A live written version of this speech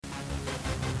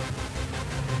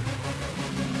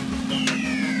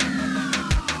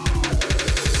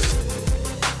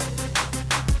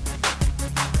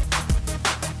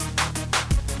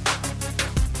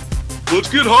Let's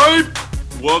get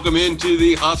hype! Welcome into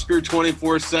the Husker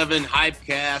 24/7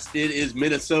 Hypecast. It is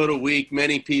Minnesota week.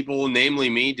 Many people, namely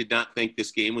me, did not think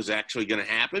this game was actually going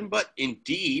to happen, but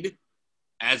indeed,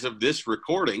 as of this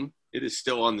recording, it is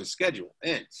still on the schedule.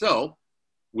 And so,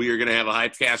 we are going to have a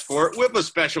Hypecast for it with a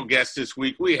special guest this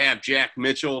week. We have Jack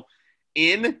Mitchell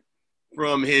in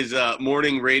from his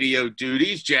morning radio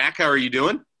duties. Jack, how are you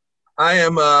doing?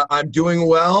 I'm doing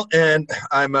well, and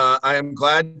I am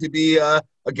glad to be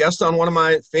a guest on one of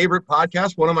my favorite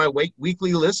podcasts, one of my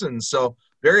weekly listens. So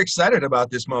very excited about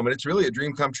this moment. It's really a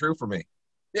dream come true for me.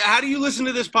 Yeah, how do you listen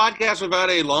to this podcast without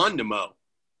a lawn to mow?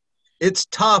 It's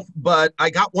tough, but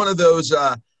I got one of those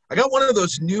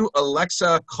new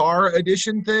Alexa car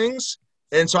edition things,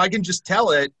 and so I can just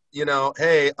tell it,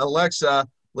 hey Alexa,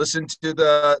 listen to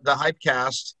the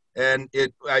Hypecast. And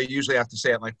I usually have to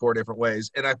say it like 4 different ways.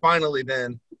 And I finally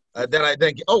then I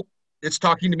think, oh, it's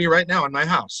talking to me right now in my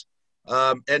house.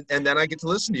 And then I get to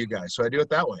listen to you guys. So I do it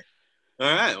that way. All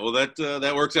right. Well,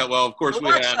 that works out well. Of course,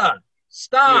 Alexa, we have –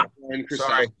 stop.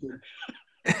 Sorry.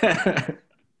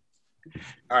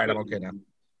 All right. I'm okay now.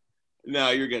 No,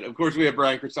 you're good. Of course, we have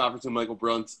Brian Christopherson, Michael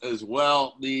Bruntz as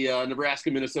well. The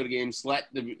Nebraska-Minnesota game slated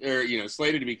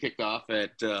to be kicked off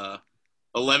at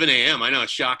 11 a.m. I know,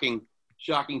 it's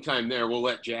shocking time there. We'll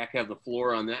let Jack have the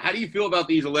floor on that. How do you feel about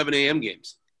these 11 a.m.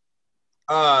 games?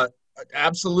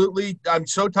 Absolutely. I'm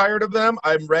so tired of them.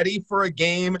 I'm ready for a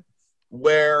game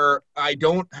where I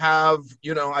don't have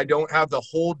the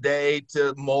whole day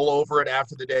to mull over it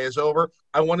after the day is over.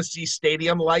 I want to see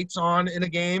stadium lights on in a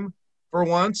game for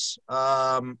once.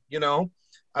 I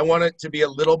want it to be a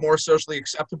little more socially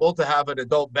acceptable to have an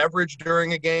adult beverage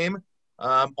during a game.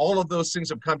 All of those things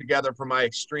have come together for my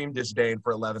extreme disdain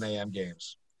for 11 a.m.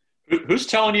 games. Who's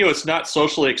telling you it's not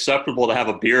socially acceptable to have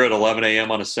a beer at 11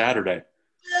 a.m. on a Saturday?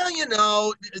 Well, you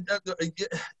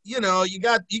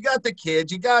got the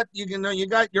kids, you got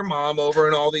your mom over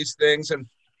and all these things, and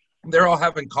they're all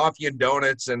having coffee and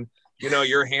donuts, and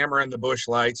you're hammering the bush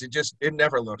lights. It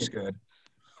never looks good.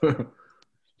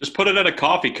 Just put it in a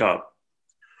coffee cup.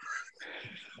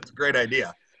 That's a great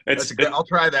idea. I'll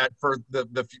try that for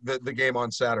the game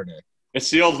on Saturday.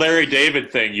 It's the old Larry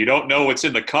David thing. You don't know what's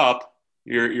in the cup.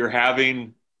 You're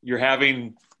having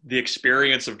the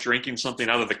experience of drinking something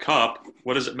out of the cup.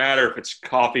 What does it matter if it's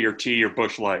coffee or tea or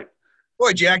Busch Light?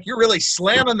 Boy, Jack, you're really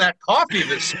slamming that coffee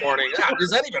this morning.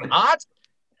 Is that even hot?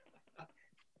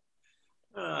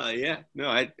 Yeah. No,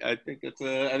 I think that's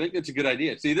a good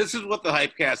idea. See, this is what the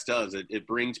Hypecast does. It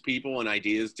brings people and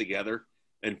ideas together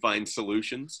and finds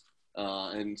solutions.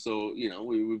 And so,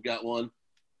 we've got one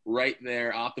right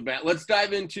there off the bat. Let's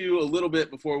dive into a little bit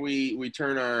before we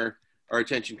turn our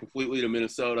attention completely to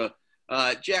Minnesota.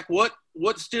 Jack,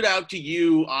 what stood out to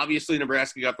you? Obviously,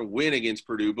 Nebraska got the win against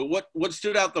Purdue, but what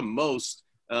stood out the most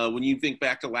when you think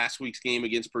back to last week's game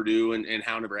against Purdue and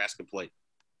how Nebraska played?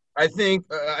 I think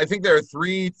there are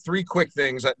three quick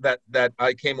things that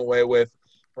I came away with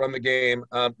from the game.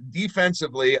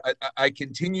 Defensively, I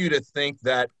continue to think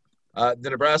that the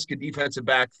Nebraska defensive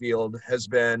backfield has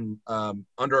been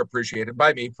underappreciated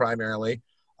by me primarily.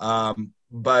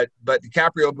 But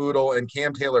DiCaprio Bootle and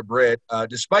Cam Taylor-Britt,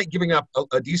 despite giving up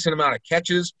a decent amount of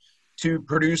catches to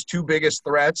Purdue's two biggest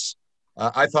threats,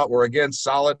 I thought were, again,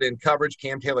 solid in coverage.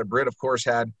 Cam Taylor-Britt, of course,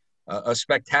 had a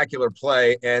spectacular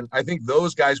play. And I think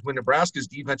those guys, when Nebraska's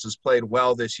defense has played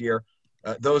well this year,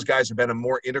 those guys have been a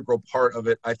more integral part of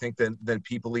it, I think, than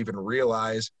people even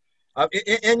realize.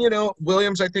 And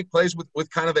Williams, I think, plays with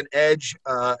kind of an edge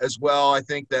as well. I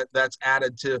think that's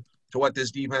added to what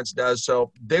this defense does.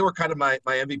 So they were kind of my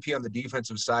MVP on the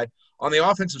defensive side. On the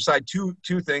offensive side,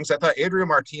 two things. I thought Adrian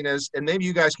Martinez, and maybe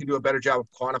you guys can do a better job of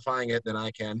quantifying it than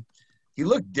I can. He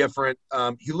looked different.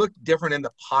 He looked different in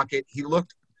the pocket. He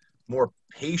looked more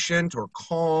patient or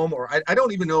calm, or I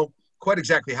don't even know quite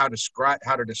exactly how to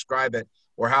describe it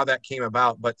or how that came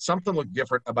about, but something looked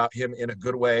different about him in a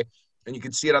good way. And you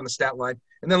can see it on the stat line.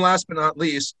 And then last but not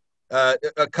least,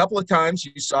 a couple of times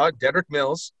you saw Dedrick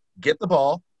Mills get the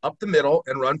ball up the middle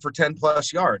and run for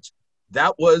 10-plus yards.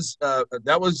 That was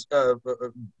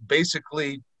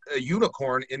basically a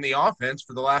unicorn in the offense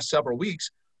for the last several weeks,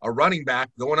 a running back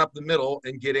going up the middle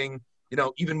and getting,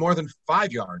 even more than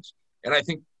 5 yards. And I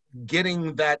think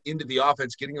getting that into the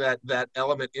offense, getting that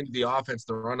element into the offense,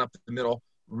 the run up the middle,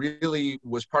 really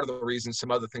was part of the reason some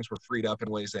other things were freed up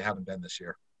in ways they haven't been this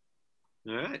year.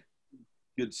 All right.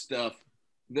 Good stuff.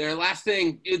 There, last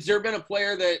thing, has there been a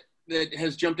player that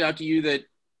has jumped out to you that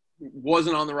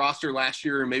wasn't on the roster last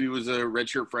year, or maybe was a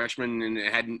redshirt freshman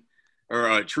and or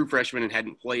a true freshman and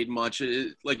hadn't played much?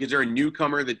 Is there a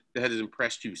newcomer that has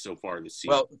impressed you so far this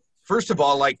season? Well, first of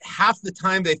all, like half the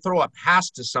time they throw a pass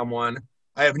to someone,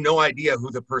 I have no idea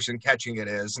who the person catching it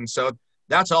is. And so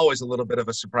that's always a little bit of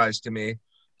a surprise to me.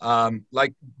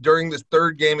 Like during the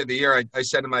third game of the year, I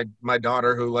said to my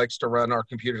daughter who likes to run our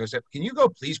computers, I said, can you go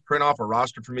please print off a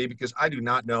roster for me? Because I do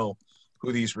not know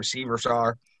who these receivers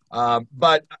are.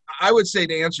 But I would say,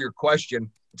 to answer your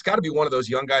question, it's got to be one of those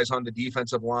young guys on the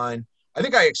defensive line. I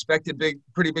think I expected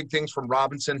pretty big things from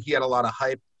Robinson. He had a lot of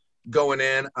hype going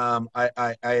in.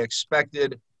 I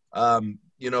expected,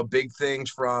 big things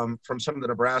from some of the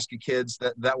Nebraska kids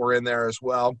that were in there as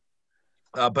well.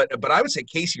 But I would say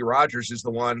Casey Rogers is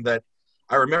the one that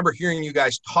I remember hearing you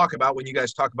guys talk about when you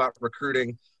guys talk about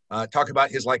recruiting, talk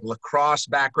about his like lacrosse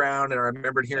background. And I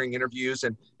remembered hearing interviews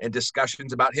and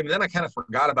discussions about him. And then I kind of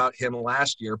forgot about him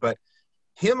last year, but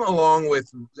him along with,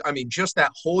 just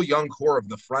that whole young core of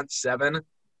the front seven,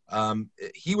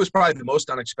 he was probably the most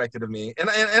unexpected of me. And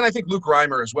I think Luke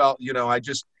Reimer as well.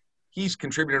 He's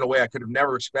contributed in a way I could have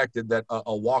never expected, that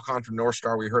a walk-on from North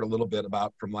Star we heard a little bit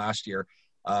about from last year.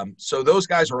 So those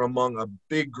guys are among a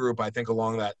big group, I think,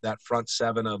 along that front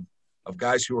seven of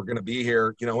guys who are going to be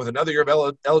here, with another year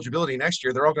of eligibility next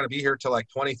year. They're all going to be here till like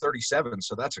 2037.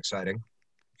 So that's exciting.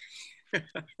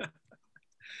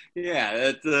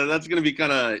 Yeah, that's going to be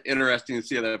kind of interesting to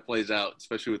see how that plays out,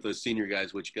 especially with those senior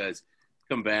guys, which guys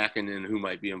come back and then who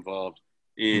might be involved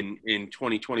in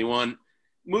 2021.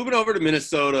 Moving over to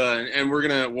Minnesota, and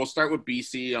we'll start with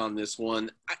BC on this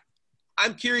one.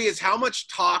 I'm curious, how much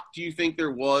talk do you think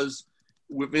there was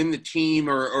within the team,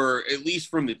 or at least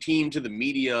from the team to the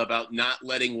media, about not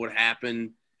letting what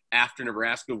happened after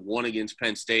Nebraska won against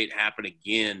Penn State happen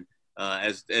again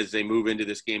as they move into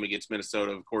this game against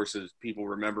Minnesota? Of course, as people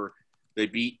remember, they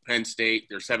beat Penn State.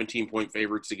 They're 17-point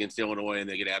favorites against Illinois, and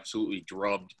they get absolutely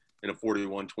drubbed in a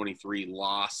 41-23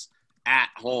 loss at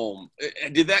home.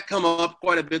 Did that come up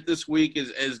quite a bit this week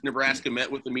as Nebraska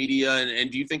met with the media? And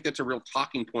do you think that's a real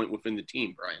talking point within the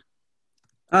team,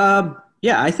 Brian?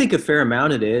 Yeah, I think a fair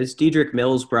amount it is. Dedrick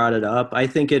Mills brought it up. I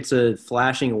think it's a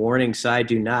flashing warning sign.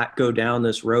 Do not go down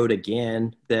this road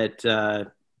again.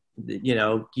 That,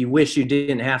 you wish you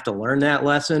didn't have to learn that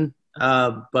lesson,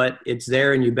 but it's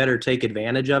there and you better take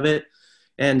advantage of it.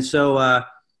 And so,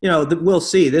 we'll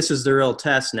see. This is the real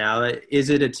test now.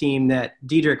 Is it a team that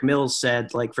Dedrick Mills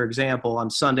said, like, for example, on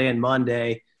Sunday and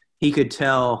Monday, he could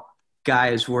tell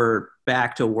guys were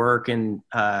back to work and,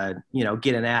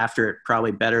 getting after it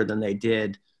probably better than they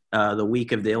did the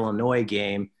week of the Illinois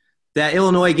game. That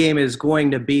Illinois game is going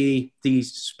to be the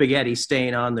spaghetti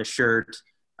stain on the shirt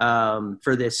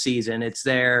for this season. It's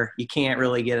there. You can't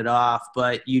really get it off,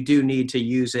 but you do need to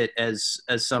use it as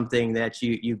something that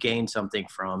you gain something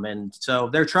from. And so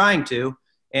they're trying to,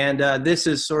 and this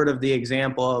is sort of the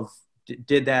example of,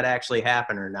 did that actually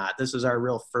happen or not? This is our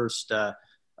real first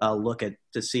look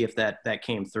to see if that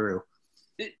came through.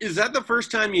 Is that the first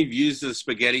time you've used the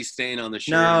spaghetti stain on the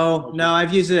shirt? No,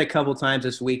 I've used it a couple times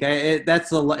this week.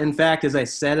 In fact, as I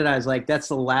said it, I was like, that's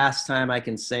the last time I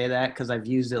can say that, because I've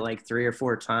used it like 3 or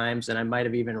 4 times, and I might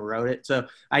have even wrote it. So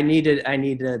I need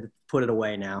to put it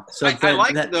away now. So I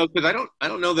like it though, because I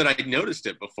don't know that I noticed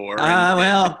it before.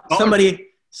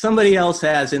 Somebody else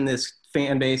has in this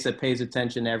fan base that pays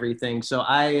attention to everything. So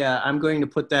I'm going to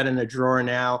put that in a drawer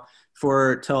now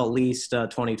till at least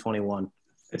 2021.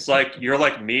 It's like you're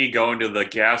like me going to the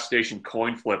gas station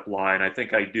coin flip line. I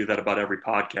think I do that about every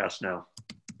podcast now.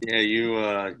 Yeah,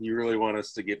 you really want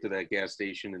us to get to that gas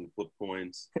station and flip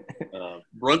coins.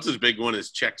 Brunt's big one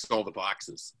is checks all the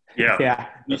boxes. Yeah.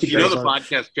 The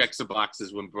podcast checks the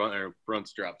boxes when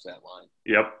Brunt's drops that line.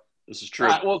 Yep, this is true.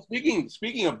 Well,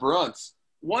 speaking of Brunt's,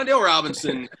 Wan'Dale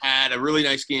Robinson had a really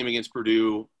nice game against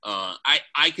Purdue.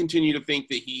 I continue to think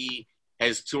that he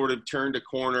has sort of turned a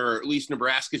corner, or at least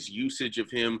Nebraska's usage of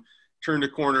him turned a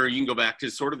corner. You can go back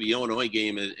to sort of the Illinois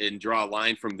game and draw a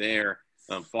line from there,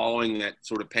 following that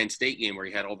sort of Penn State game where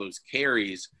he had all those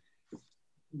carries.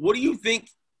 What do you think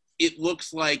it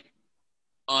looks like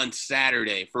on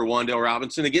Saturday for Wan'Dale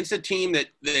Robinson against a team that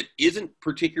isn't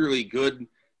particularly good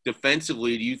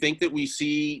defensively? Do you think that we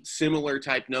see similar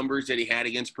type numbers that he had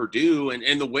against Purdue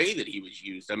and the way that he was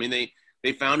used? I mean,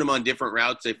 they found him on different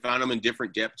routes. They found him in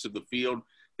different depths of the field.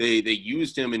 They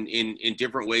used him in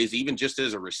different ways, even just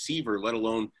as a receiver, let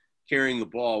alone carrying the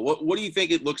ball. What do you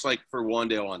think it looks like for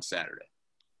Wan'Dale on Saturday?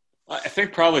 I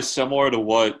think probably similar to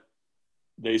what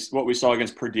we saw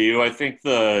against Purdue. I think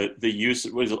the use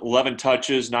was 11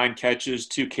 touches, 9 catches,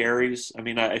 2 carries. I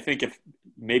mean, I think if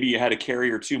maybe you had a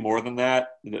carry or 2 more than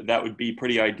that would be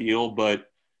pretty ideal.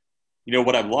 But,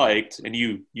 what I liked, and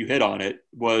you hit on it,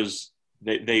 was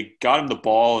they got him the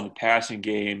ball in the passing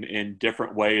game in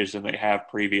different ways than they have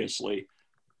previously.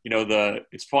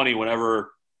 it's funny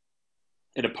whenever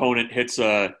an opponent hits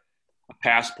a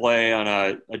pass play on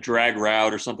a drag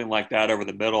route or something like that over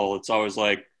the middle, it's always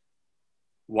like,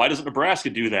 why doesn't Nebraska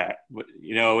do that?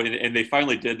 And they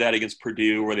finally did that against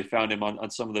Purdue, where they found him on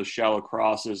some of those shallow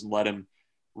crosses and let him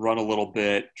run a little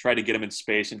bit, try to get him in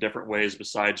space in different ways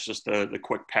besides just the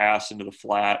quick pass into the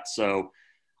flat. So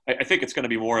I think it's going to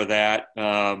be more of that.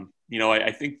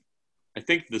 I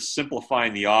think the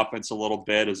simplifying the offense a little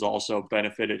bit has also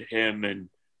benefited him, and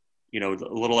a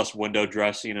little less window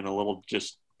dressing and a little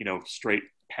just straight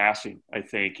passing, I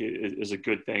think is a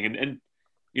good thing. And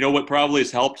what probably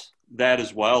has helped that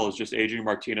as well is just Adrian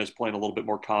Martinez playing a little bit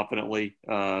more confidently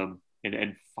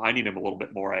and finding him a little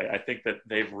bit more. I think that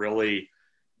they've really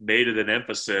made it an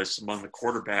emphasis among the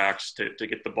quarterbacks to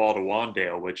get the ball to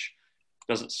Wandale, which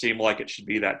doesn't seem like it should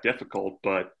be that difficult.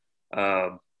 But,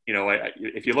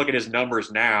 if you look at his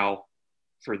numbers now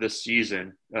for this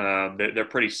season, they're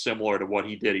pretty similar to what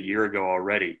he did a year ago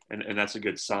already, and that's a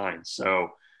good sign. So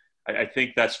I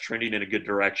think that's trending in a good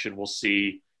direction. We'll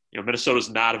see. Minnesota's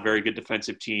not a very good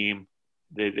defensive team.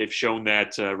 They've shown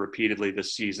that repeatedly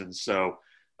this season. So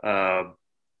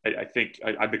I think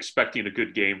I'm expecting a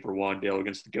good game for Wandale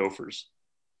against the Gophers.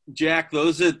 Jack,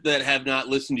 those that have not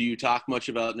listened to you talk much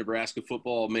about Nebraska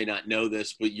football may not know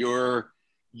this, but your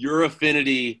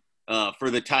affinity for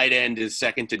the tight end is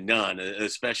second to none,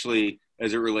 especially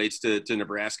as it relates to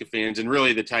Nebraska fans and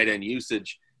really the tight end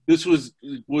usage. This was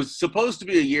supposed to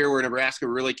be a year where Nebraska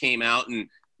really came out and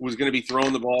was going to be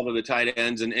throwing the ball to the tight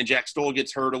ends, and Jack Stoll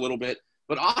gets hurt a little bit.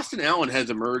 But Austin Allen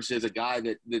has emerged as a guy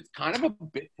that's kind of a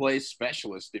big play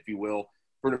specialist, if you will,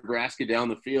 for Nebraska down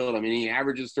the field. I mean, he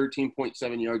averages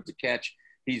 13.7 yards a catch.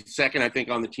 He's second, I think,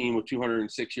 on the team with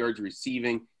 206 yards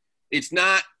receiving. It's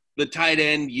not the tight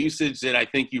end usage that I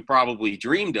think you probably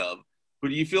dreamed of, but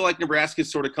do you feel like Nebraska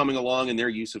is sort of coming along in their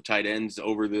use of tight ends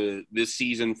over this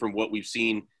season from what we've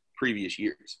seen previous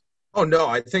years? Oh, no,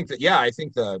 I think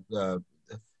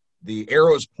the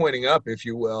arrow's pointing up, if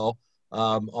you will,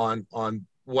 on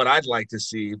what I'd like to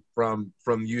see from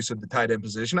use of the tight end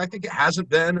position. I think it hasn't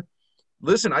been.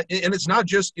 Listen, and it's not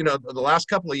just the last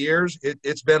couple of years.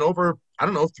 It's been over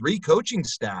 3 coaching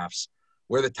staffs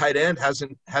where the tight end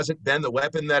hasn't been the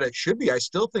weapon that it should be. I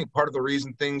still think part of the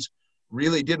reason things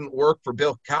really didn't work for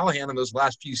Bill Callahan in those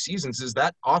last few seasons is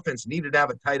that offense needed to have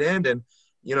a tight end. And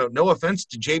no offense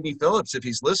to J.B. Phillips if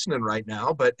he's listening right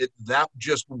now, but that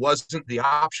just wasn't the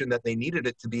option that they needed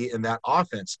it to be in that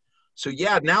offense. So,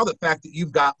 yeah, now the fact that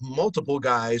you've got multiple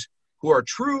guys who are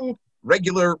true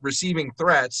regular receiving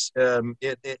threats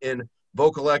in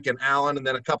Vokalek and Allen, and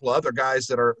then a couple of other guys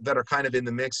that are kind of in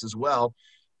the mix as well,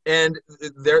 and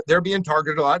they're being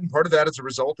targeted a lot, and part of that is a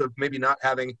result of maybe not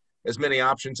having as many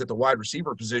options at the wide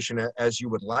receiver position as you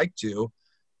would like to.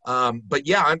 But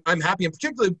yeah, I'm happy, and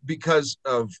particularly because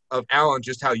of Allen,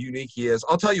 just how unique he is.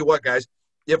 I'll tell you what, guys,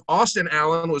 if Austin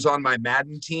Allen was on my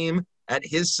Madden team at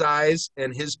his size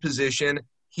and his position,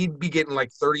 he'd be getting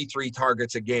like 33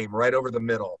 targets a game right over the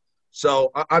middle.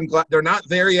 So I'm glad they're not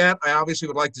there yet. I obviously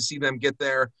would like to see them get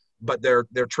there, but they're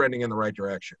trending in the right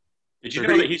direction. Did you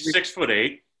know that he's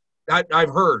 6'8"? I've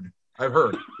heard.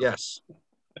 Yes.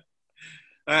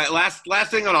 All right,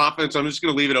 last thing on offense. I'm just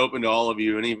going to leave it open to all of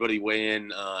you. Anybody weigh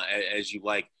in as you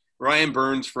like. Ryan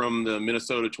Burns from the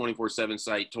Minnesota 24/7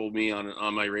 site told me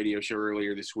on my radio show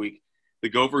earlier this week, the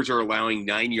Gophers are allowing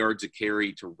 9 yards a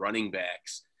carry to running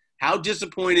backs. How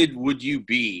disappointed would you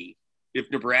be if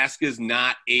Nebraska is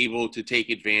not able to take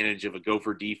advantage of a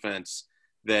Gopher defense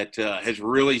that has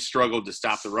really struggled to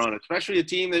stop the run, especially a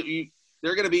team that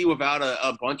they're going to be without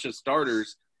a bunch of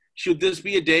starters? Should this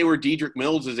be a day where Dedrick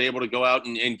Mills is able to go out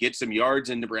and get some yards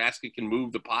and Nebraska can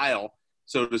move the pile,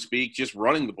 so to speak, just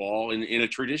running the ball in a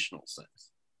traditional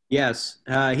sense? Yes,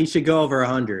 he should go over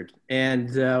 100. And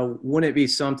wouldn't it be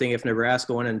something if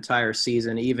Nebraska won an entire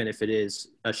season, even if it is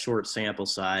a short sample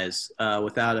size,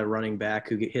 without a running back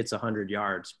who hits 100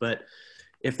 yards? But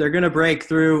if they're going to break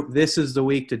through, this is the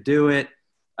week to do it.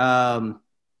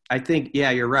 I think,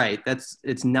 yeah, you're right.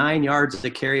 It's 9 yards to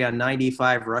carry on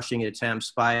 95 rushing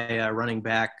attempts by running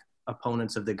back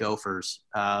opponents of the Gophers.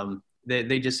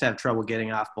 They just have trouble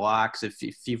getting off blocks. If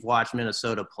you've watched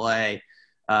Minnesota play,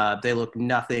 they look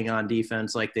nothing on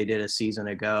defense like they did a season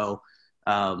ago.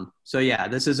 So yeah,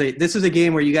 this is a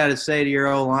game where you got to say to your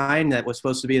O-line that was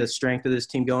supposed to be the strength of this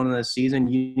team going into the season,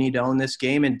 you need to own this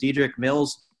game. And Dedrick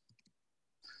Mills,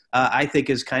 I think,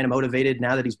 is kind of motivated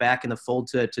now that he's back in the fold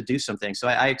to do something. So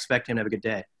I expect him to have a good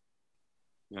day.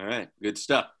 All right, good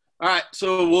stuff. All right,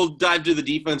 so we'll dive to the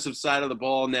defensive side of the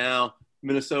ball now.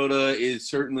 Minnesota is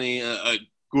certainly a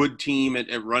good team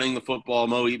at running the football.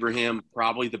 Mo Ibrahim,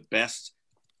 probably the best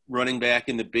running back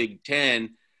in the Big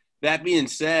Ten. That being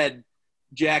said,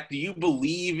 Jack, do you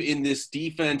believe in this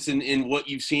defense and in what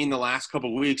you've seen the last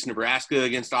couple of weeks? Nebraska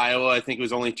against Iowa, I think it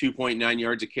was only 2.9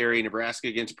 yards a carry. Nebraska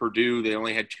against Purdue, they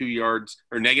only had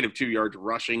negative 2 yards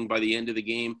rushing by the end of the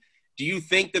game. Do you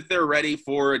think that they're ready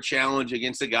for a challenge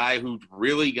against a guy who's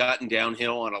really gotten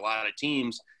downhill on a lot of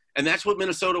teams? And that's what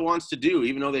Minnesota wants to do,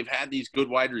 even though they've had these good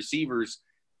wide receivers.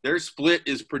 Their split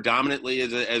is predominantly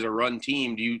as a run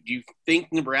team. Do you think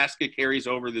Nebraska carries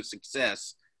over the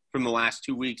success from the last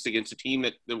 2 weeks against a team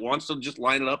that wants to just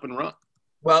line it up and run?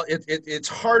 Well, it's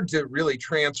hard to really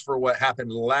transfer what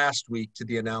happened last week to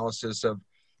the analysis of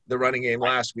the running game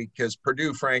last week, because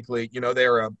Purdue, frankly,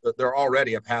 they're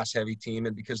already a pass-heavy team,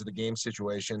 and because of the game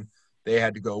situation, they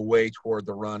had to go way toward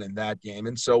the run in that game.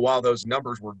 And so while those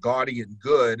numbers were gaudy and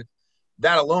good,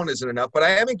 that alone isn't enough. But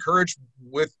I am encouraged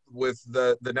with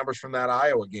the numbers from that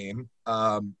Iowa game,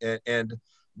 and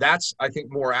that's, I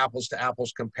think, more apples to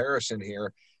apples comparison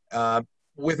here.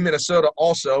 With Minnesota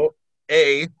also,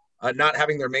 not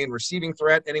having their main receiving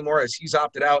threat anymore as he's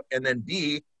opted out, and then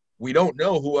B, we don't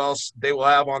know who else they will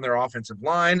have on their offensive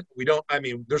line.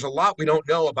 There's a lot we don't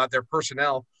know about their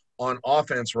personnel on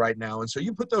offense right now. And so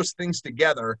you put those things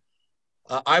together,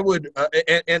 I would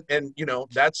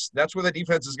that's where the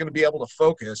defense is going to be able to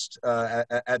focus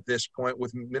at this point,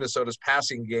 with Minnesota's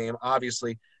passing game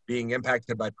obviously being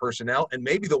impacted by personnel and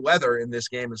maybe the weather in this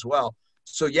game as well.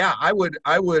 So, yeah, I would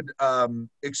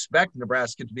expect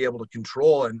Nebraska to be able to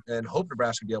control and hope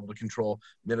Nebraska to be able to control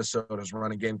Minnesota's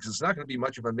running game, because it's not going to be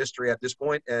much of a mystery at this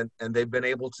point, and they've been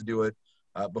able to do it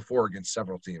before against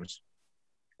several teams.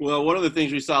 Well, one of the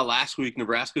things we saw last week,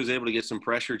 Nebraska was able to get some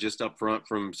pressure just up front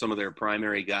from some of their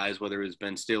primary guys, whether it was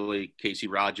Ben Stilley, Casey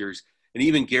Rogers, and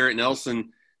even Garrett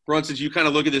Nelson. Brunson, you kind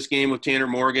of look at this game with Tanner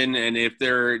Morgan, and if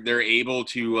they're able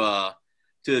to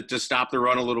stop the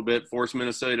run a little bit, force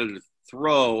Minnesota to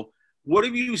throw. What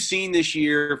have you seen this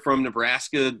year from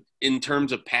Nebraska in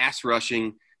terms of pass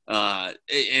rushing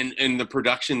and the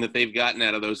production that they've gotten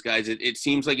out of those guys? It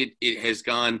seems like it has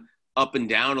gone up and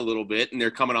down a little bit, and they're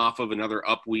coming off of another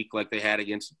up week like they had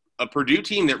against a Purdue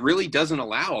team that really doesn't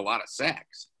allow a lot of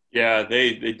sacks. Yeah,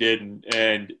 they didn't.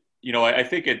 And, I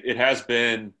think it has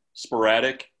been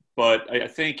sporadic, but I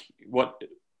think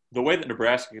the way that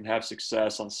Nebraska can have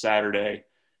success on Saturday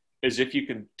is if you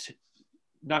can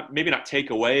maybe not take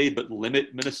away, but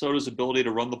limit Minnesota's ability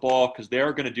to run the ball, because they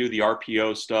are going to do the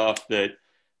RPO stuff that,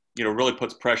 really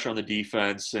puts pressure on the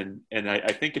defense. And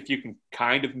I think if you can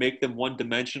kind of make them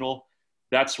one-dimensional,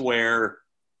 that's where,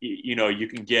 you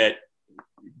can get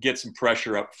some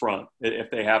pressure up front if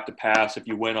they have to pass, if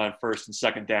you win on first and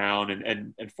second down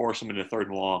and force them into third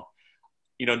and long.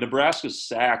 Nebraska's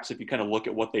sacks, if you kind of look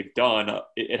at what they've done,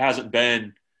 it hasn't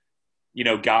been,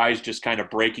 guys just kind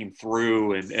of breaking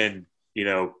through and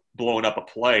blowing up a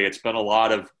play. It's been a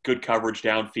lot of good coverage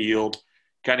downfield,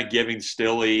 kind of giving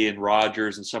Stilley and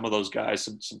Rogers and some of those guys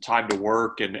some time to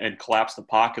work and collapse the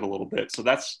pocket a little bit. So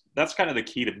that's kind of the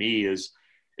key to me, is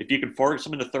if you can force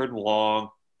them into third and long,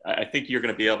 I think you're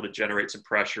going to be able to generate some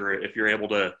pressure if you're able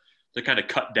to kind of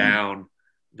cut down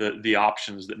the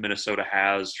options that Minnesota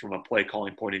has from a play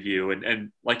calling point of view.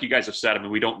 And like you guys have said,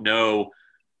 we don't know,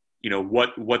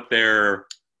 what their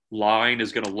line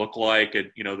is going to look like. And,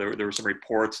 there were some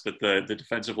reports that the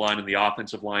defensive line and the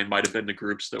offensive line might have been the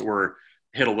groups that were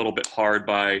hit a little bit hard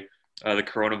by the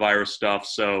coronavirus stuff.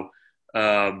 So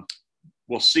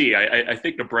we'll see. I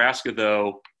think Nebraska,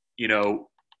 though,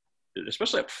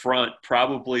 especially up front,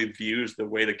 probably views the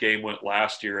way the game went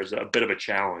last year as a bit of a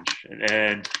challenge.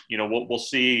 And we'll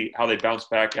see how they bounce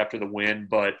back after the win.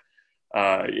 But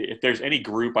if there's any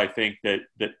group, I think that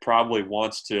probably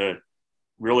wants to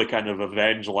really kind of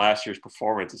avenge last year's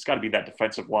performance, it's got to be that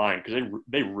defensive line, because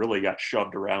they really got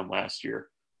shoved around last year.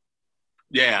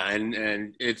 Yeah,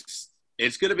 and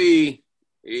it's going to be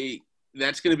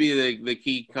that's going to be the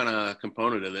key kind of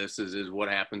component of this is what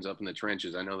happens up in the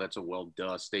trenches. I know that's a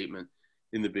well-duh statement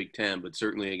in the Big Ten, but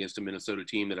certainly against a Minnesota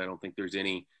team that I don't think there's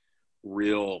any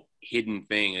real hidden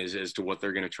thing as to what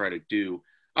they're going to try to do.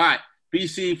 All right,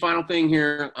 BC, final thing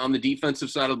here on the defensive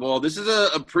side of the ball. This is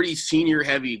a pretty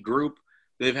senior-heavy group.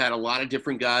 They've had a lot of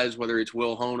different guys, whether it's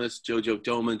Will Honus, JoJo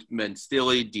Doman, Ben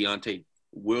Stilley, Deontay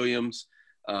Williams,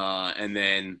 and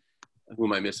then who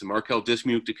am I missing? Markel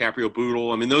Dismuke, DiCaprio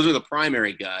Boodle. Those are the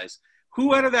primary guys.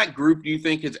 Who out of that group do you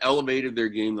think has elevated their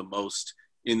game the most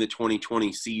in the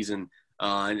 2020 season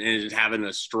and is having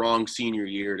a strong senior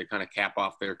year to kind of cap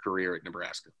off their career at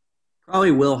Nebraska?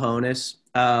 Probably Will Honus.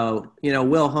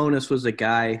 Will Honus was a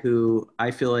guy who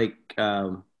I feel like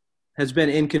has been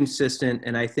inconsistent,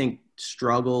 and I think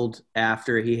struggled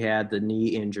after he had the knee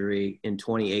injury in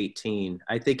 2018.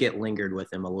 I think it lingered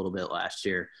with him a little bit last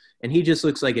year. And he just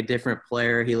looks like a different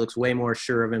player. He looks way more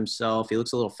sure of himself. He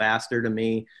looks a little faster to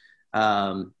me.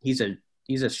 He's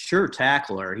a sure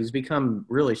tackler. He's become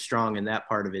really strong in that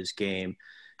part of his game.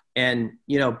 And,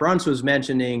 Bruns was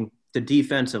mentioning the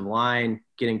defensive line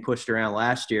getting pushed around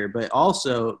last year, but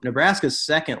also Nebraska's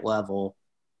second level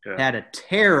had a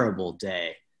terrible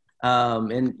day.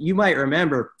 And you might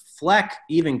remember Fleck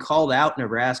even called out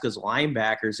Nebraska's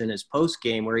linebackers in his post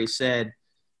game where he said,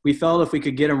 we felt if we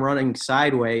could get them running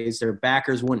sideways, their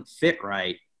backers wouldn't fit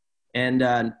right.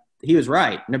 And he was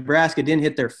right. Nebraska didn't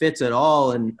hit their fits at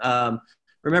all. And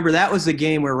remember, that was the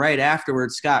game where right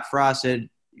afterwards, Scott Frost said,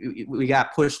 we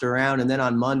got pushed around. And then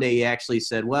on Monday, he actually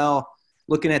said, well,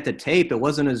 looking at the tape, it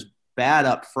wasn't as bad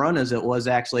up front as it was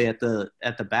actually at the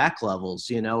back levels,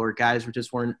 where guys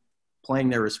weren't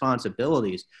playing their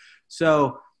responsibilities.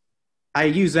 So I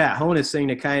use that Honus thing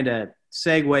to kind of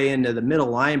segue into the middle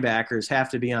linebackers have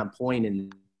to be on point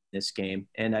in this game.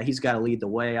 And he's got to lead the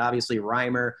way. Obviously,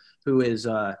 Reimer, who is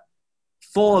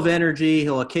full of energy.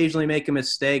 He'll occasionally make a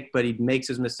mistake, but he makes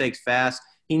his mistakes fast.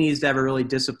 He needs to have a really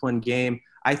disciplined game.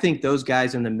 I think those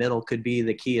guys in the middle could be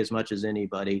the key as much as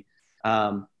anybody.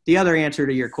 The other answer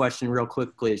to your question real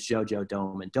quickly is JoJo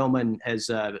Domann. Domann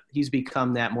he's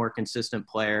become that more consistent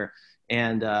player.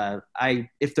 And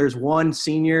if there's one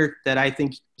senior that I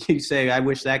think you say, I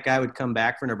wish that guy would come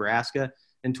back for Nebraska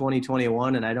in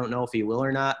 2021, and I don't know if he will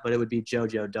or not, but it would be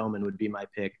JoJo Domann would be my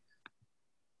pick.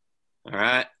 All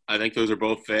right. I think those are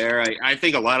both fair. I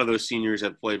think a lot of those seniors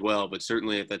have played well, but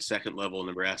certainly at that second level,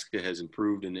 Nebraska has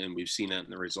improved, and we've seen that in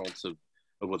the results of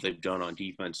what they've done on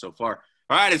defense so far.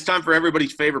 All right, it's time for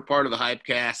everybody's favorite part of the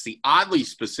Hypecast, the oddly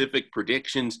specific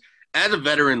predictions. As a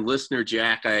veteran listener,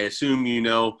 Jack, I assume you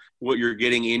know what you're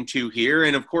getting into here.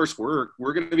 And, of course, we're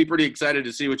going to be pretty excited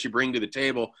to see what you bring to the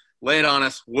table. Lay it on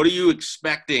us. What are you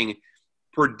expecting,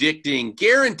 predicting,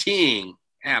 guaranteeing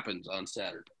happens on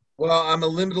Saturday? Well, I'm a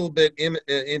little bit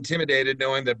intimidated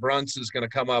knowing that Bruns is going to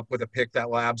come up with a pick that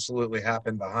will absolutely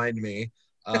happen behind me.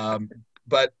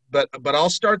 But I'll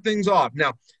start things off.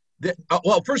 Now,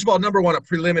 first of all, number one, a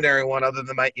preliminary one other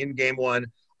than my in-game one.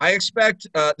 I expect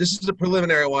this is a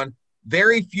preliminary one.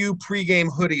 Very few pregame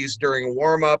hoodies during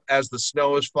warm-up as the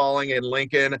snow is falling in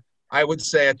Lincoln. I would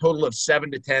say a total of 7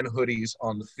 to 10 hoodies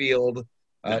on the field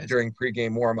during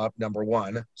pregame warm-up, number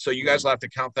one. So you guys will have to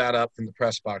count that up from the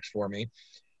press box for me.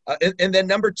 And then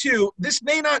number two, this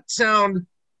may not sound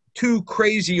too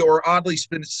crazy or oddly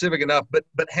specific enough, but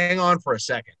hang on for a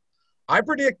second. I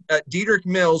predict Dedrick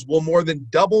Mills will more than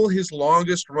double his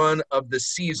longest run of the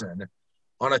season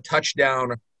on a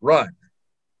touchdown run.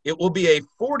 It will be a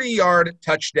 40-yard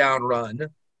touchdown run,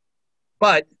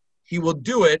 but he will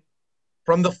do it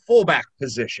from the fullback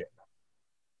position.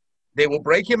 They will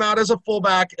break him out as a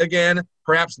fullback again,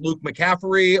 perhaps Luke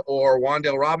McCaffrey or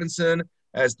Wan'Dale Robinson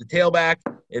as the tailback,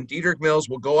 and Dedrick Mills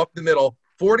will go up the middle,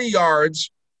 40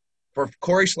 yards for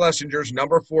Corey Schlesinger's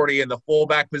number 40 in the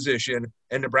fullback position,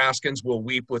 and Nebraskans will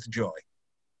weep with joy.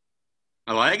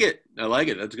 I like it.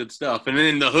 That's good stuff. And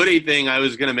then the hoodie thing, I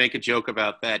was going to make a joke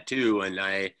about that too, and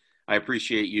I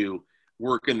appreciate you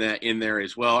working that in there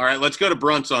as well. All right, let's go to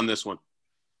Bruns on this one.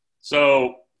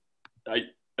 So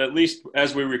at least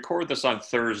as we record this on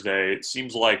Thursday, it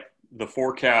seems like the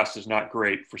forecast is not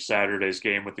great for Saturday's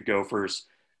game with the Gophers.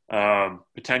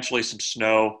 Potentially some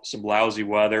snow, some lousy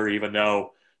weather, even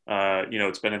though,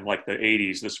 it's been in like the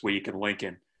 80s this week in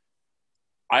Lincoln.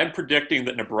 I'm predicting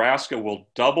that Nebraska will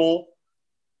double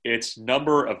its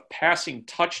number of passing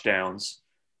touchdowns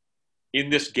in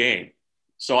this game.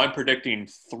 So I'm predicting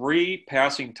 3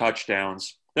 passing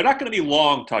touchdowns. They're not going to be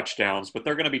long touchdowns, but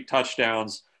they're going to be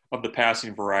touchdowns of the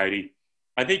passing variety.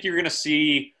 I think you're going to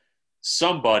see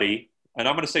somebody, and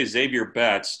I'm going to say Xavier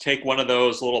Betts, take one of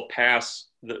those little pass,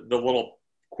 the little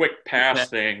quick pass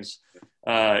things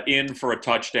in for a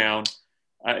touchdown.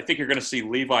 I think you're going to see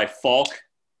Levi Falk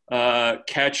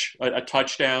catch a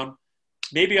touchdown.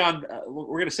 Maybe we're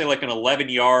going to say like an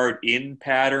 11-yard in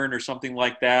pattern or something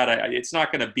like that. It's not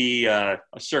going to be a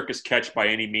circus catch by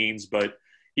any means, but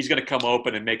he's going to come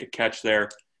open and make a catch there.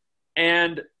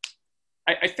 And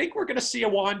I think we're going to see a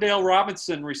Wan'Dale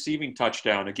Robinson receiving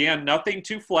touchdown. Again, nothing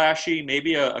too flashy,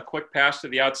 maybe a quick pass to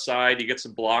the outside. He gets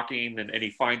some blocking and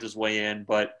he finds his way in.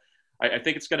 But I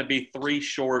think it's going to be 3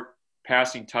 short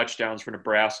passing touchdowns for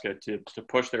Nebraska to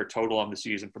push their total on the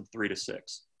season from 3 to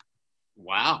 6.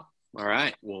 Wow. All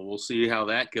right. Well, we'll see how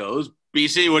that goes.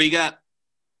 BC, what do you got?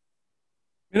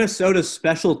 Minnesota's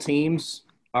special teams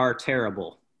are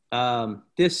terrible.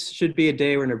 This should be a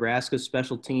day where Nebraska's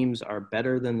special teams are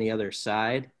better than the other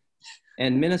side.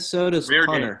 And Minnesota's Weird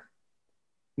punter. game.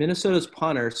 Minnesota's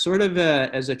punter, sort of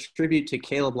as a tribute to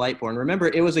Caleb Lightbourne. Remember,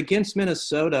 it was against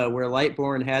Minnesota where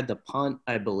Lightbourne had the punt,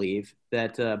 I believe,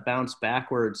 that bounced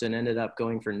backwards and ended up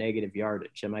going for negative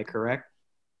yardage. Am I correct?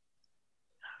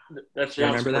 That Do you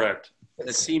sounds remember correct.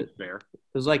 That seems fair. It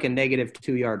was like a negative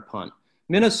 2-yard punt.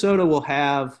 Minnesota will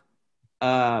have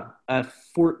a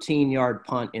 14-yard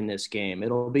punt in this game.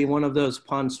 It'll be one of those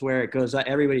punts where it goes,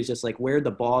 everybody's just like, where'd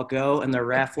the ball go? And the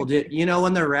ref will do,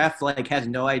 when the ref like has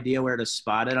no idea where to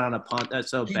spot it on a punt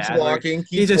that's so Keeps bad. walking.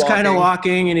 He's just kind of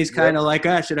walking and he's kind of Yep.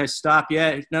 like, should I stop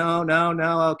yet? No.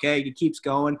 Okay. He keeps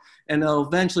going. And they'll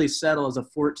eventually settle as a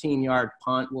 14-yard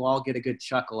punt. We'll all get a good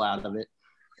chuckle out of it.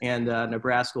 And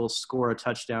Nebraska will score a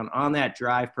touchdown on that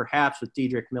drive, perhaps with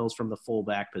Dedrick Mills from the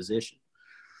fullback position.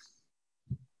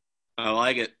 I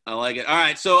like it. All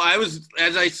right. So I was,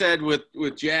 as I said with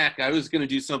Jack, I was going to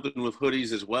do something with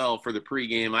hoodies as well for the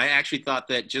pregame. I actually thought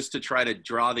that just to try to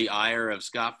draw the ire of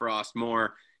Scott Frost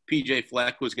more, PJ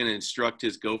Fleck was going to instruct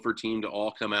his Gopher team to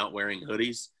all come out wearing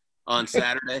hoodies on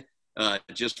Saturday,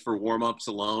 just for warm-ups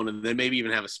alone, and then maybe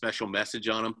even have a special message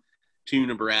on them to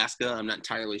Nebraska. I'm not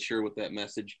entirely sure what that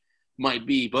message might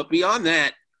be. But beyond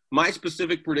that, my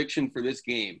specific prediction for this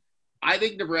game, I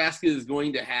think Nebraska is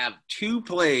going to have 2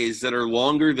 plays that are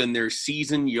longer than their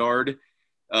season yard,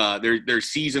 their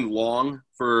season long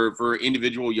for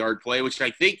individual yard play, which I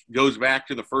think goes back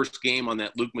to the first game on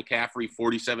that Luke McCaffrey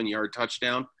 47-yard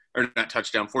touchdown, or not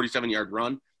touchdown, 47-yard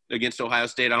run against Ohio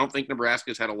State. I don't think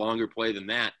Nebraska's had a longer play than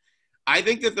that. I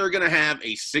think that they're going to have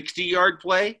a 60-yard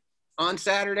play on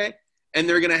Saturday, and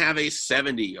they're going to have a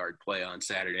 70-yard play on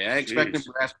Saturday. I expect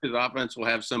Nebraska's offense will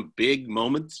have some big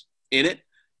moments in it.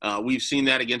 We've seen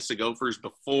that against the Gophers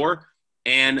before,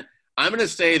 and I'm going to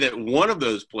say that one of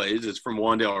those plays is from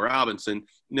Wan'Dale Robinson.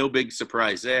 No big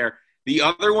surprise there. The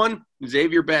other one,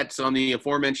 Xavier Betts on the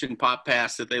aforementioned pop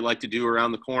pass that they like to do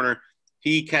around the corner.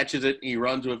 He catches it. He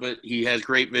runs with it. He has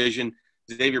great vision.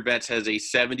 Xavier Betts has a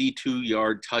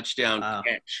 72-yard touchdown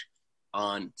catch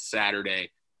on Saturday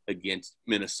against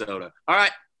Minnesota. All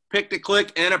right, pick to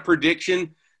click and a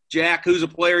prediction. Jack, who's a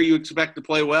player you expect to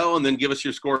play well, and then give us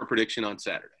your score prediction on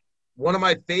Saturday. One of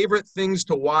my favorite things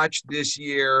to watch this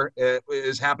year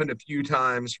has happened a few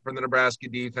times from the Nebraska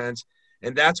defense,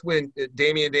 and that's when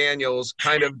Damian Daniels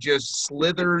kind of just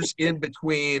slithers in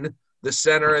between the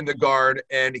center and the guard,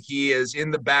 and he is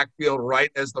in the backfield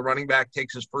right as the running back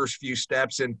takes his first few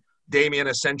steps, and Damian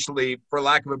essentially, for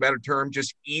lack of a better term,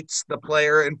 just eats the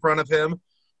player in front of him.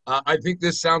 I think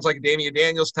this sounds like a Damian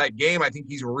Daniels type game. I think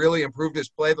he's really improved his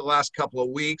play the last couple of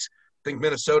weeks. I think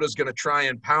Minnesota's going to try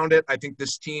and pound it. I think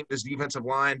this defensive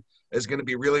line is going to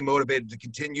be really motivated to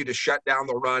continue to shut down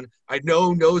the run. I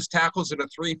know nose tackles in a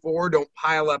 3-4 don't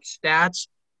pile up stats,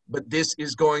 but this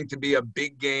is going to be a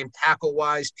big game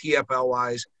tackle-wise,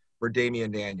 TFL-wise for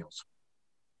Damian Daniels.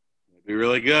 It'll be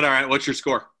really good. All right, what's your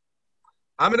score?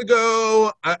 I'm going to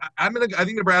go – I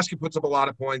think Nebraska puts up a lot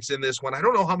of points in this one. I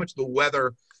don't know how much the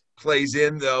weather plays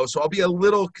in, though, so I'll be a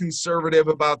little conservative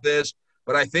about this.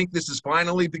 But I think this is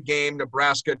finally the game,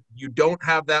 Nebraska. You don't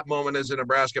have that moment as a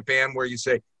Nebraska fan where you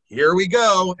say, here we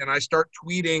go, and I start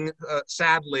tweeting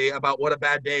sadly about what a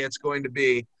bad day it's going to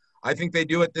be. I think they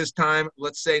do it this time.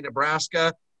 Let's say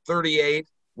Nebraska 38,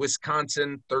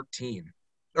 Wisconsin 13.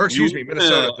 Or excuse me,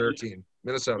 Minnesota 13.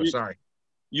 Minnesota, sorry.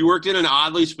 You worked in an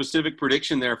oddly specific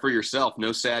prediction there for yourself.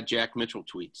 No sad Jack Mitchell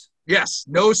tweets. Yes,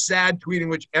 no sad tweeting,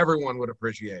 which everyone would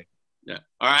appreciate. Yeah.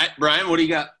 All right, Brian, what do you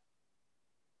got?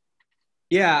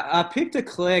 Yeah, pick to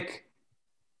click.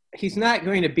 He's not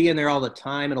going to be in there all the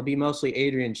time. It'll be mostly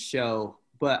Adrian's show.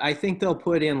 But I think they'll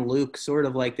put in Luke sort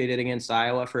of like they did against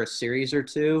Iowa for a series or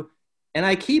two. And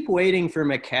I keep waiting for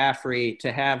McCaffrey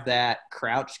to have that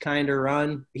crouch kind of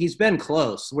run. He's been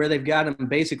close where they've got him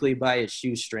basically by his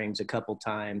shoestrings a couple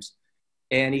times,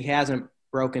 and he hasn't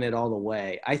broken it all the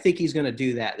way. I think he's going to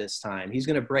do that this time. He's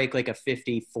going to break like a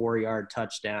 54-yard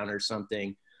touchdown or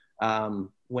something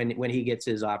when he gets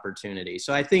his opportunity.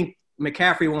 So I think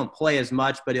McCaffrey won't play as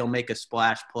much, but he'll make a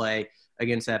splash play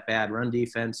against that bad run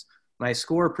defense. My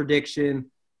score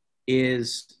prediction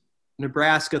is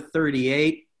Nebraska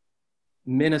 38,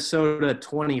 Minnesota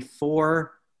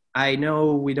 24. I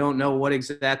know we don't know what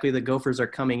exactly the Gophers are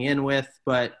coming in with,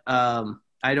 but I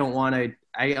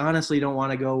honestly don't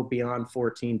want to go beyond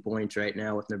 14 points right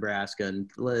now with Nebraska. And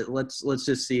let's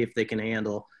just see if they can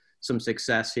handle some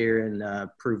success here and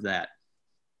prove that.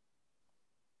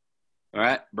 All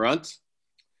right, Brunt.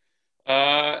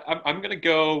 I'm going to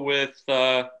go with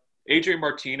Adrian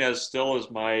Martinez still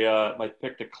is my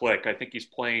pick to click. I think he's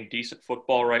playing decent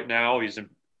football right now.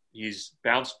 He's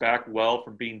bounced back well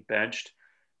from being benched.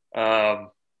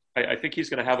 I think he's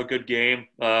going to have a good game.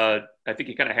 I think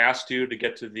he kind of has to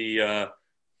get to the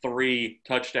 3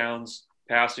 touchdowns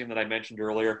passing that I mentioned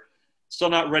earlier. Still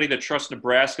not ready to trust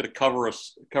Nebraska to cover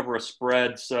a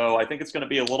spread, so I think it's going to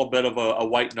be a little bit of a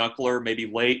white knuckler, maybe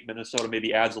late. Minnesota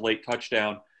maybe adds a late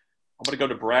touchdown. I'm going to go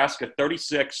Nebraska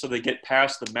 36, so they get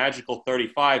past the magical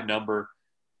 35 number.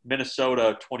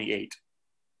 Minnesota 28.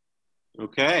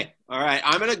 Okay. All right.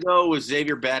 I'm going to go with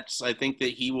Xavier Betts. I think that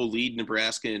he will lead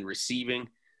Nebraska in receiving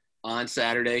on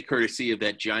Saturday, courtesy of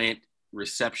that giant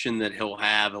reception that he'll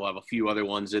have. He'll have a few other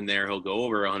ones in there. He'll go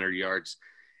over 100 yards.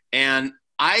 And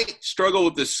I struggle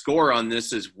with the score on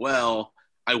this as well.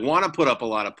 I want to put up a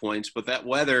lot of points, but that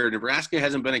weather, Nebraska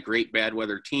hasn't been a great bad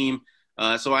weather team.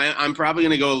 So I'm probably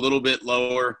going to go a little bit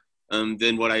lower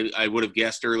than what I would have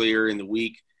guessed earlier in the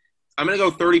week. I'm going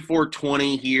to go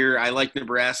 34-20 here. I like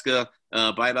Nebraska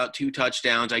by about 2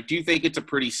 touchdowns. I do think it's a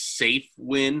pretty safe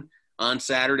win on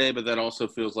Saturday, but that also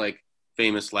feels like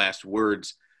famous last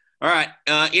words. All right.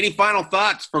 Any final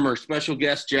thoughts from our special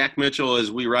guest, Jack Mitchell,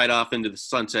 as we ride off into the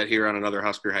sunset here on another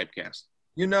Husker Hypecast?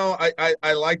 You know,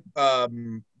 I like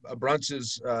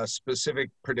Bruns's specific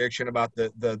prediction about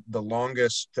the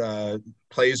longest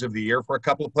plays of the year for a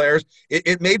couple of players.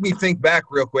 It made me think back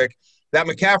real quick. That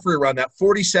McCaffrey run, that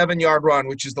 47-yard run,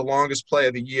 which is the longest play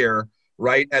of the year,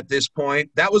 right, at this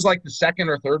point, that was like the second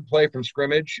or third play from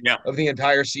scrimmage of the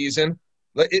entire season.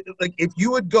 Like if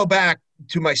you would go back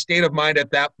to my state of mind at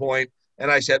that point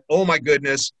and I said, oh, my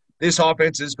goodness, this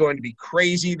offense is going to be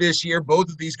crazy this year. Both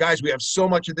of these guys, we have so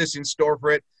much of this in store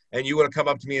for it. And you would have come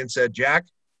up to me and said, Jack,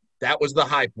 that was the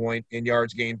high point in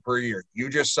yards gained per year. You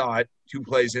just saw it 2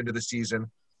 plays into the season.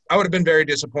 I would have been very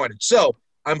disappointed. So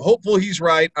I'm hopeful he's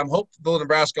right. I'm hopeful the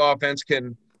Nebraska offense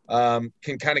can kind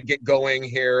of get going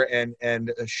here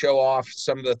and show off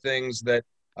some of the things that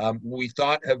we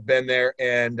thought have been there.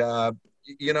 And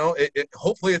you know,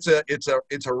 hopefully it's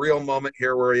a real moment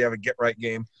here where you have a get right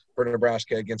game for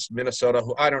Nebraska against Minnesota,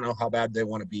 who I don't know how bad they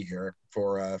want to be here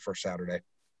for Saturday.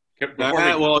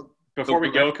 Before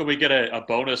we go, can we get a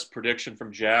bonus prediction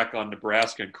from Jack on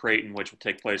Nebraska and Creighton, which will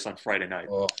take place on Friday night?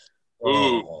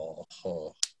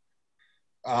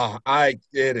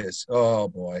 It is. Oh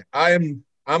boy. I'm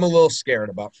a little scared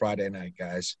about Friday night,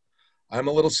 guys. I'm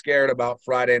a little scared about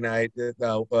Friday night,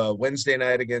 Wednesday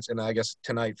night against, and I guess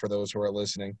tonight for those who are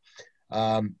listening.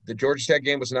 The Georgia Tech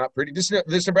game was not pretty. This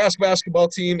Nebraska basketball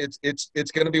team,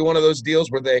 it's going to be one of those deals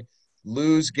where they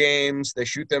lose games, they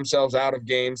shoot themselves out of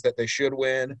games that they should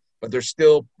win, but there's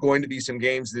still going to be some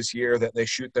games this year that they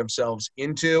shoot themselves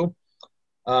into.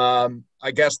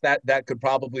 I guess that could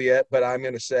probably it, but I'm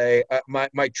going to say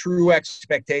my true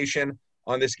expectation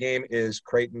on this game is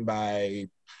Creighton by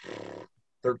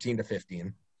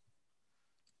 13-15.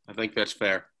 I think that's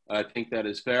fair. I think that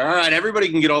is fair. All right, everybody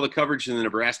can get all the coverage in the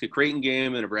Nebraska-Creighton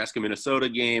game, the Nebraska-Minnesota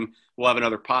game. We'll have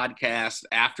another podcast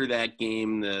after that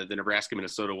game, the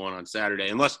Nebraska-Minnesota one on Saturday.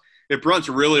 Unless if Bruns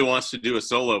really wants to do a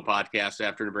solo podcast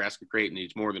after Nebraska-Creighton,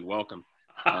 he's more than welcome.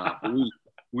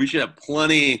 We should have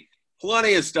plenty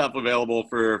of stuff available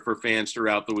for fans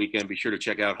throughout the weekend. Be sure to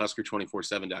check out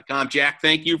Husker247.com. Jack,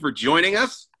 thank you for joining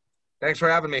us. Thanks for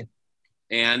having me.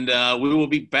 And we will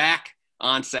be back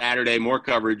on Saturday. More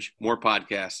coverage, more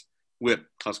podcasts with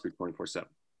Husker 24/7.